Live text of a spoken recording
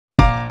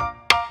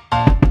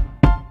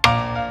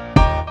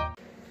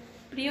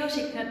প্রিয়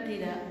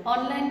শিক্ষার্থীরা,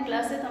 অনলাইন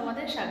ক্লাসে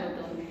তোমাদের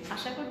স্বাগতম।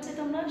 আশা করছি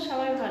তোমরা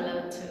সবাই ভালো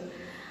আছো।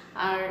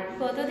 আর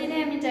গতদিনে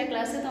আমি যা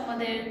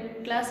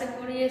ক্লাসে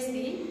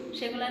করিয়েছি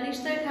সেগুলো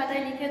নিশ্চয়ই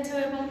খাতায় লিখেছো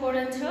এবং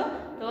পড়েছো।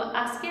 তো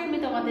আজকে আমি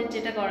তোমাদের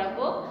যেটা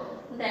করাবো,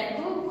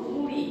 দেখো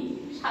ঘুড়ি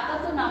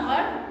 ৭৭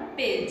 নাম্বার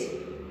পেজ।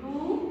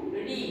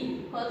 ঘুড়ি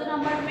কত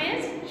নাম্বার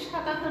পেজ?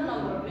 ৭৭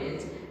 নম্বর পেজ।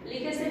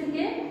 লিখেছেন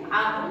কে?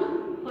 আবুল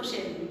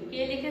হোসেন।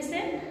 কে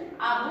লিখেছেন?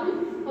 আবুল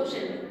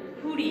হোসেন।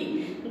 ঘুড়ি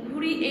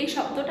ঘুড়ি এই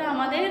শব্দটা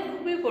আমাদের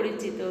খুবই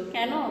পরিচিত।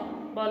 কেন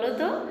বলো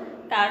তো?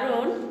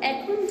 কারণ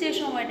এখন যে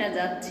সময়টা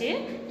যাচ্ছে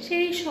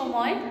সেই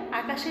সময়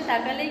আকাশে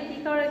তাকালে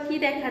কি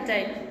দেখা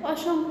যায়?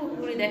 অসংখ্য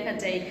ঘুড়ি দেখা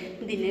যায়।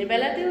 দিনের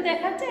বেলাতেও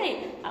দেখা যায়,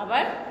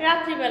 আবার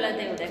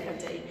রাত্রিবেলাতেও দেখা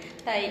যায়।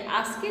 তাই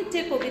আজকের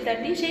যে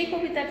কবিতাটি, সেই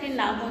কবিতাটির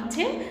নাম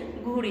হচ্ছে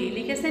ঘুড়ি।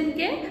 লিখেছেন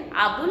কে?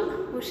 আবুল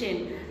হোসেন।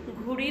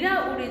 ঘুড়িরা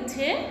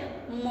উড়েছে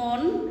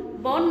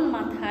বন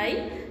মাথায়,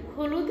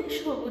 হলুদে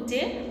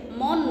সবুজে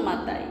মন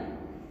মাতায়।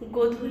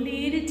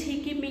 গোধূলির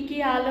ঝিকিমিকি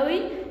আলোয়,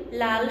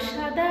 লাল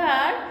সাদা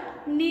আর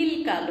নীল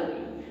কালোয়।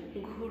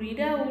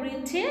 ঘুড়িরা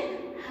উড়েছে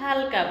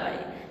হালকা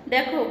বায়।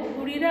 দেখো,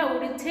 ঘুড়িরা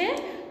উড়েছে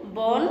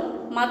বন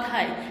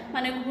মাথায়,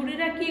 মানে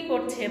ঘুড়িরা কি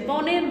করছে?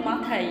 বনের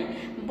মাথায়।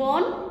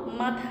 বন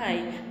মাথায়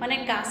মানে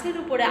গাছের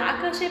উপরে,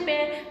 আকাশে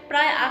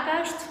প্রায়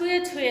আকাশ ছুঁয়ে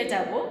ছুঁয়ে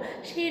যাব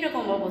সেই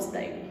রকম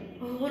অবস্থায়।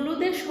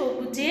 হলুদে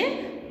সবুজে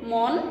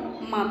মন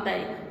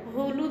মাতায়।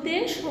 হলুদে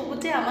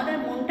সবুজে আমাদের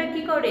মনটা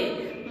কি করে?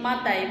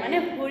 মাতায়, মানে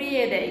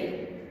ভরিয়ে দেয়।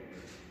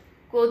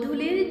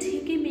 গোধূলির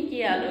ঝিকিমিকি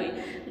আলোয়।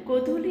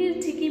 গোধূলির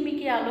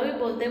ঝিকিমিকি আলোয়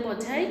বলতে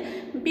বোঝায়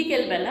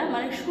বিকেলবেলা,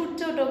 মানে সূর্য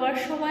ডোবার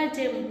সময়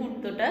যে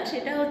মুহূর্তটা,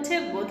 সেটা হচ্ছে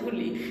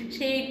গোধূলি।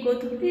 সেই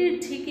গোধূলির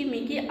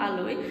ঝিকিমিকি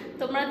আলোয়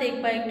তোমরা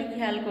দেখবা একটু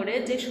খেয়াল করে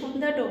যে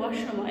সন্ধ্যা ডোবার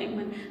সময়,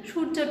 মানে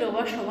সূর্য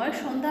ডোবার সময়,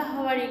 সন্ধ্যা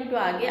হওয়ার একটু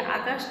আগে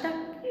আকাশটা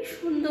কি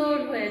সুন্দর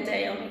হয়ে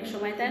যায় অনেক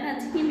সময়, তাই না?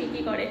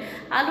 ঝিকিমিকি করে,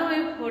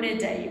 আলোয় ভরে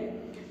যায়।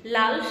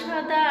 লাল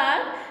সাদা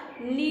আর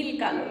নীল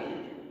কালোয়।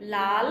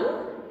 লাল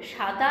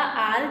সাদা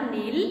আর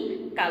নীল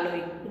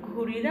কালোয়।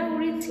 ঘুড়িরা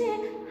উড়েছে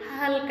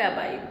হালকা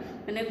বাই,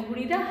 মানে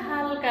ঘুড়িরা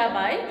হালকা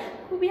বাই,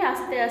 খুবই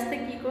আস্তে আস্তে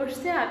কি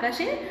করছে?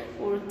 আকাশে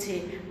উড়ছে।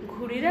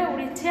 ঘুড়িরা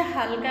উড়েছে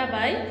হালকা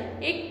বাই,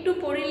 একটু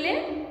পড়িলে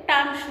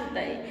টান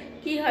সুতায়।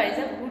 কি হয়?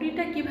 যে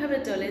ঘুড়িটা কিভাবে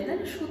চলে?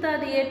 সুতা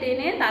দিয়ে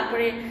টেনে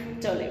তারপরে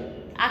চলে।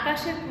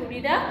 আকাশে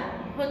ঘুড়িরা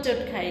হোঁচট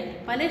খায়,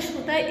 মানে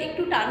সুতায়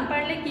একটু টান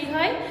পারলে কি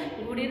হয়?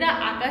 ঘুড়িরা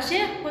আকাশে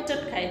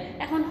হোঁচট খায়।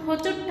 এখন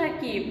হোঁচটটা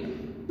কি?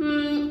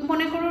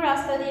 মনে করো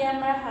রাস্তা দিয়ে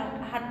আমরা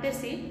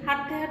হাঁটতেছি,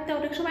 হাঁটতে হাঁটতে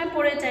অনেক সময়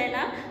পড়ে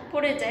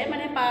যায়,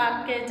 মানে পা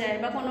আটকে যায়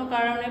বা কোনো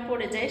কারণে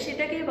পড়ে যায়,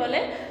 সেটাকেই বলে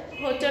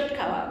হোঁচট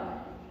খাওয়া।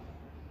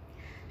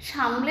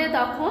 সামলে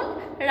তখন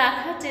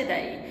রাখা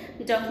চেদাই।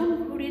 যখন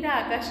ঘুড়িরা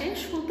আকাশে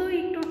সুতো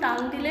একটু টান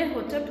দিলে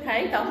হোঁচট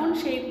খায়, তখন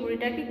সেই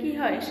ঘুড়িটাকে কি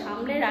হয়?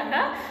 সামলে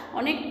রাখা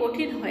অনেক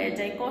কঠিন হয়ে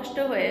যায়, কষ্ট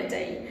হয়ে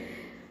যায়।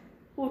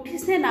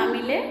 উঠিছে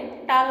নামিলে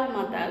টাল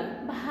মাতাল,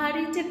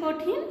 ভারী যে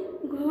কঠিন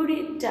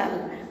ঘুড়ির চাল।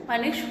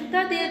 মানে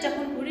সুতা দিয়ে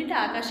যখন ঘুড়িটা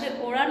আকাশে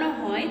ওড়ানো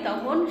হয়,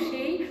 তখন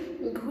সেই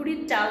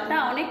ঘুড়ির চালটা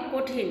অনেক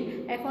কঠিন।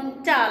 এখন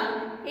চাল,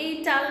 এই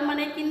চাল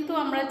মানে কিন্তু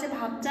আমরা যে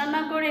ভাত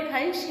রান্না করে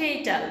খাই সেই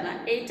চাল না,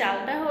 এই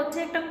চালটা হচ্ছে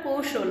একটা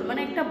কৌশল, মানে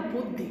একটা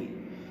বুদ্ধি।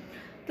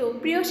 তো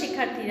প্রিয়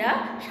শিক্ষার্থীরা,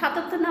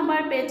 ৭৭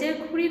 নাম্বার পেজের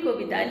ঘুড়ি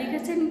কবিতা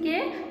লিখেছেন কে?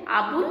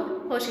 আবুল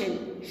হোসেন।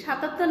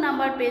 ৭৭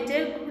 নাম্বার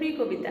পেজের ঘুড়ি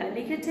কবিতা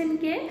লিখেছেন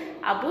কে?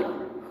 আবুল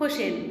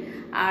হোসেন।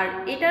 আর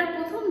এটার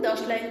প্রথম 10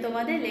 লাইন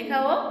তোমাদের লেখা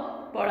ও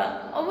পড়া।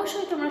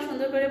 অবশ্যই তোমরা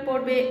সুন্দর করে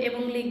পড়বে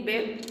এবং লিখবে।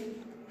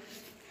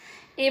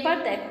 এবার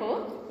দেখো,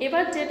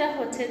 এবার যেটা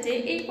হচ্ছে যে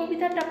এই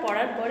কবিতাটা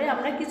পড়ার পরে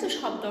আমরা কিছু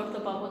শব্দ অর্থ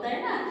পাবো, তাই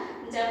না?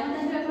 যেমন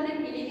দেখো এখানে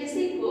কি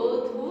লিখেছি?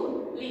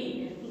 গোধূলি।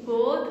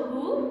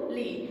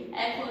 গোধূলি।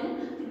 এখন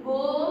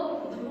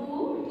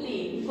গোধূলি,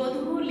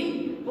 গোধূলি,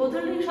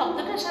 গোধূলি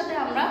শব্দটার সাথে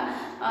আমরা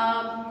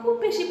খুব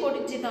বেশি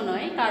পরিচিত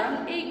নয়, কারণ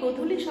এই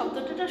গোধূলি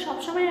শব্দটা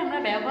সবসময় আমরা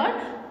ব্যবহার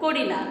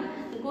করি না।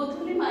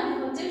 গোধূলি মানে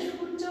হচ্ছে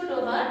সূর্য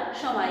ডোবার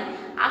সময়।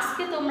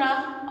 আজকে তোমরা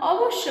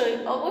অবশ্যই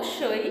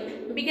অবশ্যই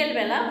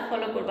বিকেলবেলা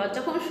ফলো করবা,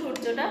 যখন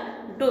সূর্যটা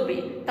ডোবে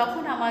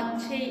তখন আমার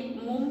সেই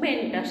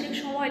মুভমেন্টটা, সেই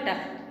সময়টা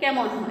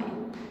কেমন হয়।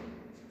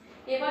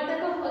 এবার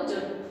দেখো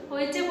হোঁচট।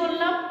 হয়েছে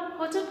বললাম,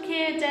 হোঁচট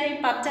খেয়ে যায়,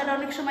 বাচ্চারা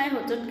অনেক সময়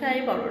হোঁচট খায়,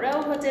 বড়রাও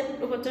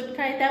হোঁচট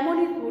খায়,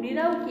 তেমনই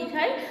ঘুড়িরাও কি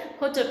খায়?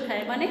 হোঁচট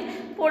খায়, মানে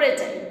পড়ে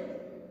যায়,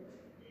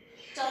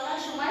 চলার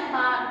সময়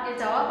পা আটকে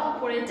যাওয়া বা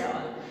পড়ে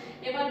যাওয়া।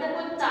 এবার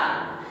দেখো চাল।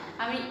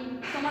 আমি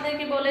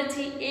তোমাদেরকে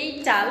বলেছি এই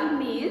চাল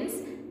মিন্স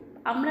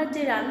আমরা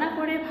যে রান্না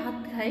করে ভাত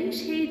খাই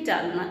সেই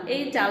চাল না,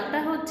 এই চালটা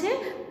হচ্ছে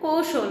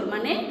কৌশল,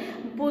 মানে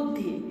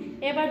বুদ্ধি।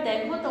 এবার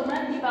দেখো তোমরা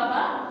কি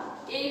পাবা?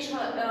 এই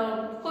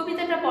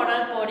কবিতাটা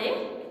পড়ার পরে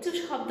কিছু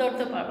শব্দ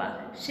অর্থ পাবা।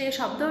 সেই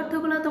শব্দ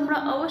অর্থগুলো তোমরা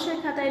অবশ্যই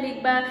খাতায়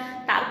লিখবা।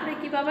 তারপরে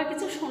কি পাবা?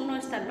 কিছু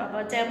শূন্যস্থান পাবা।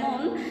 যেমন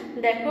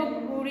দেখো,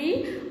 ঘুড়ি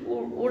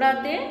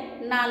উড়াতে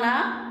নানা,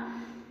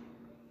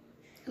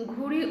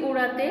 ঘুড়ি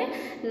উড়াতে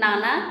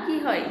নানা কি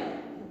হয়?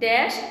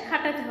 ড্যাশ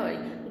খাটাতে হয়।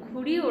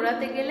 ঘুড়ি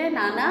ওড়াতে গেলে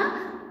নানা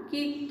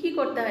কি কি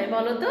করতে হয়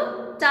বলো তো?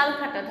 চাল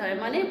খাটাতে হয়,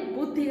 মানে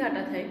বুদ্ধি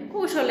খাটাতে হয়,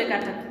 কৌশলে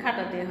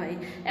খাটাতে হয়।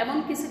 এমন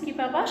কিছু কি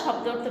পাবা?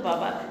 শব্দ অর্থ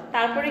পাবা।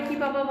 তারপরে কি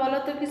পাবা বলো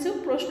তো? কিছু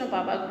প্রশ্ন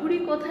পাবা। ঘুড়ি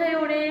কোথায়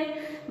ওড়ে?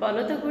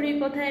 বলো তো, ঘুড়ি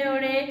কোথায়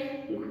ওড়ে?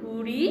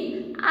 ঘুড়ি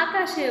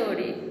আকাশে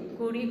ওড়ে।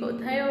 ঘুড়ি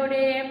কোথায়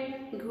ওড়ে?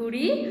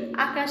 ঘুড়ি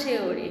আকাশে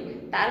ওড়ে।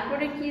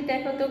 তারপরে কি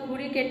দেখো তো?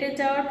 ঘুড়ি কেটে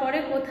যাওয়ার পরে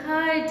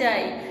কোথায়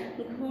যায়?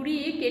 ঘুড়ি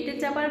কেটে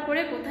যাবার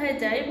পরে কোথায়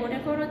যায়? মনে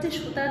করো যে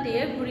সুতা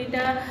দিয়ে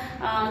ঘুড়িটা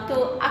তো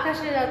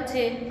আকাশে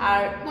যাচ্ছে,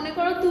 আর মনে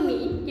করো তুমি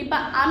কিংবা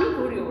আমি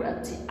ঘুড়ি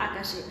ওড়াচ্ছি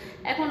আকাশে।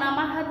 এখন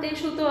আমার হাতে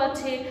সুতো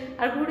আছে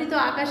আর ঘুড়ি তো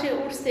আকাশে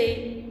উড়ছেই।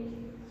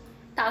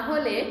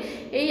 তাহলে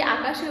এই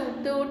আকাশে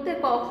উঠতে উঠতে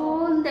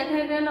কখন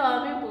দেখা গেল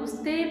আমি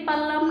বুঝতেই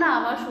পারলাম না,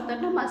 আমার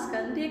সুতাটা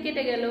মাঝখান দিয়ে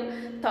কেটে গেল।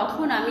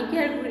 তখন আমি কি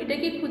আর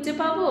ঘুড়িটাকে খুঁজে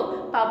পাবো?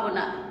 পাবো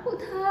না।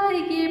 কোথায়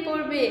গিয়ে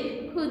পড়বে?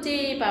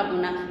 খুঁজেই পাবো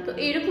না। তো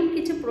এরকম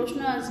কিছু প্রশ্ন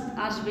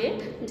আসবে,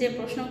 যে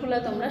প্রশ্নগুলো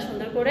তোমরা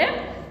সুন্দর করে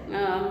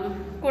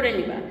করে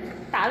নিবা।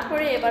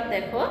 তারপরে এবার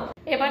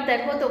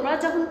দেখো তোমরা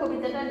যখন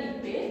কবিতাটা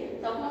লিখবে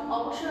তখন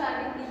অবশ্যই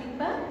আগে কি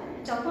লিখবা?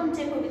 যখন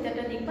যে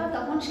কবিতাটা লিখবা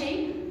তখন সেই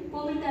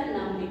কবিতার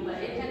নাম লিখবা।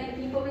 এখানে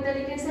কি কবিতা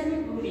লিখেছে? আমি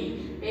ঘুড়ি,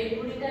 এই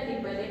ঘুড়িটা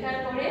লিখবা। লেখার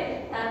পরে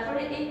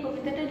তারপরে এই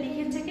কবিতাটা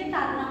লিখেছে কে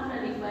তার নামটা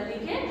লিখবা,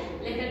 লিখে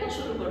লেখাটা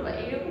শুরু করবা।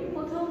 এরকম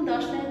প্রথম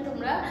 10 লাইন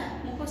তোমরা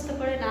মুখস্থ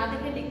করে না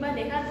দেখে লিখবা।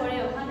 লেখার পরে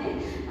ওখানে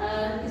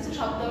কিছু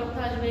শব্দ অর্থ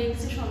আসবে,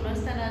 কিছু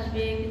শূন্যস্থান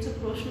আসবে, কিছু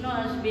প্রশ্ন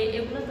আসবে,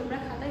 এগুলো তোমরা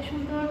খাতায়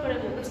সুন্দর করে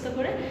মুখস্থ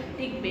করে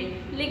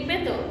লিখবে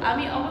তো?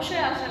 আমি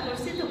অবশ্যই আশা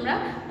করছি তোমরা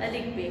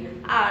লিখবে।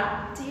 আর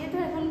যেহেতু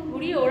এখন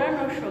ঘুড়ি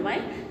ওড়ানোর সময়,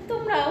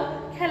 তোমরাও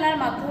খেলার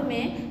মাধ্যমে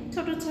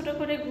ছোট ছোট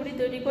করে ঘুড়ি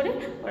তৈরি করে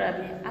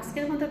ওড়াবে।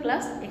 আজকের মতো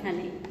ক্লাস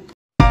এখানেই।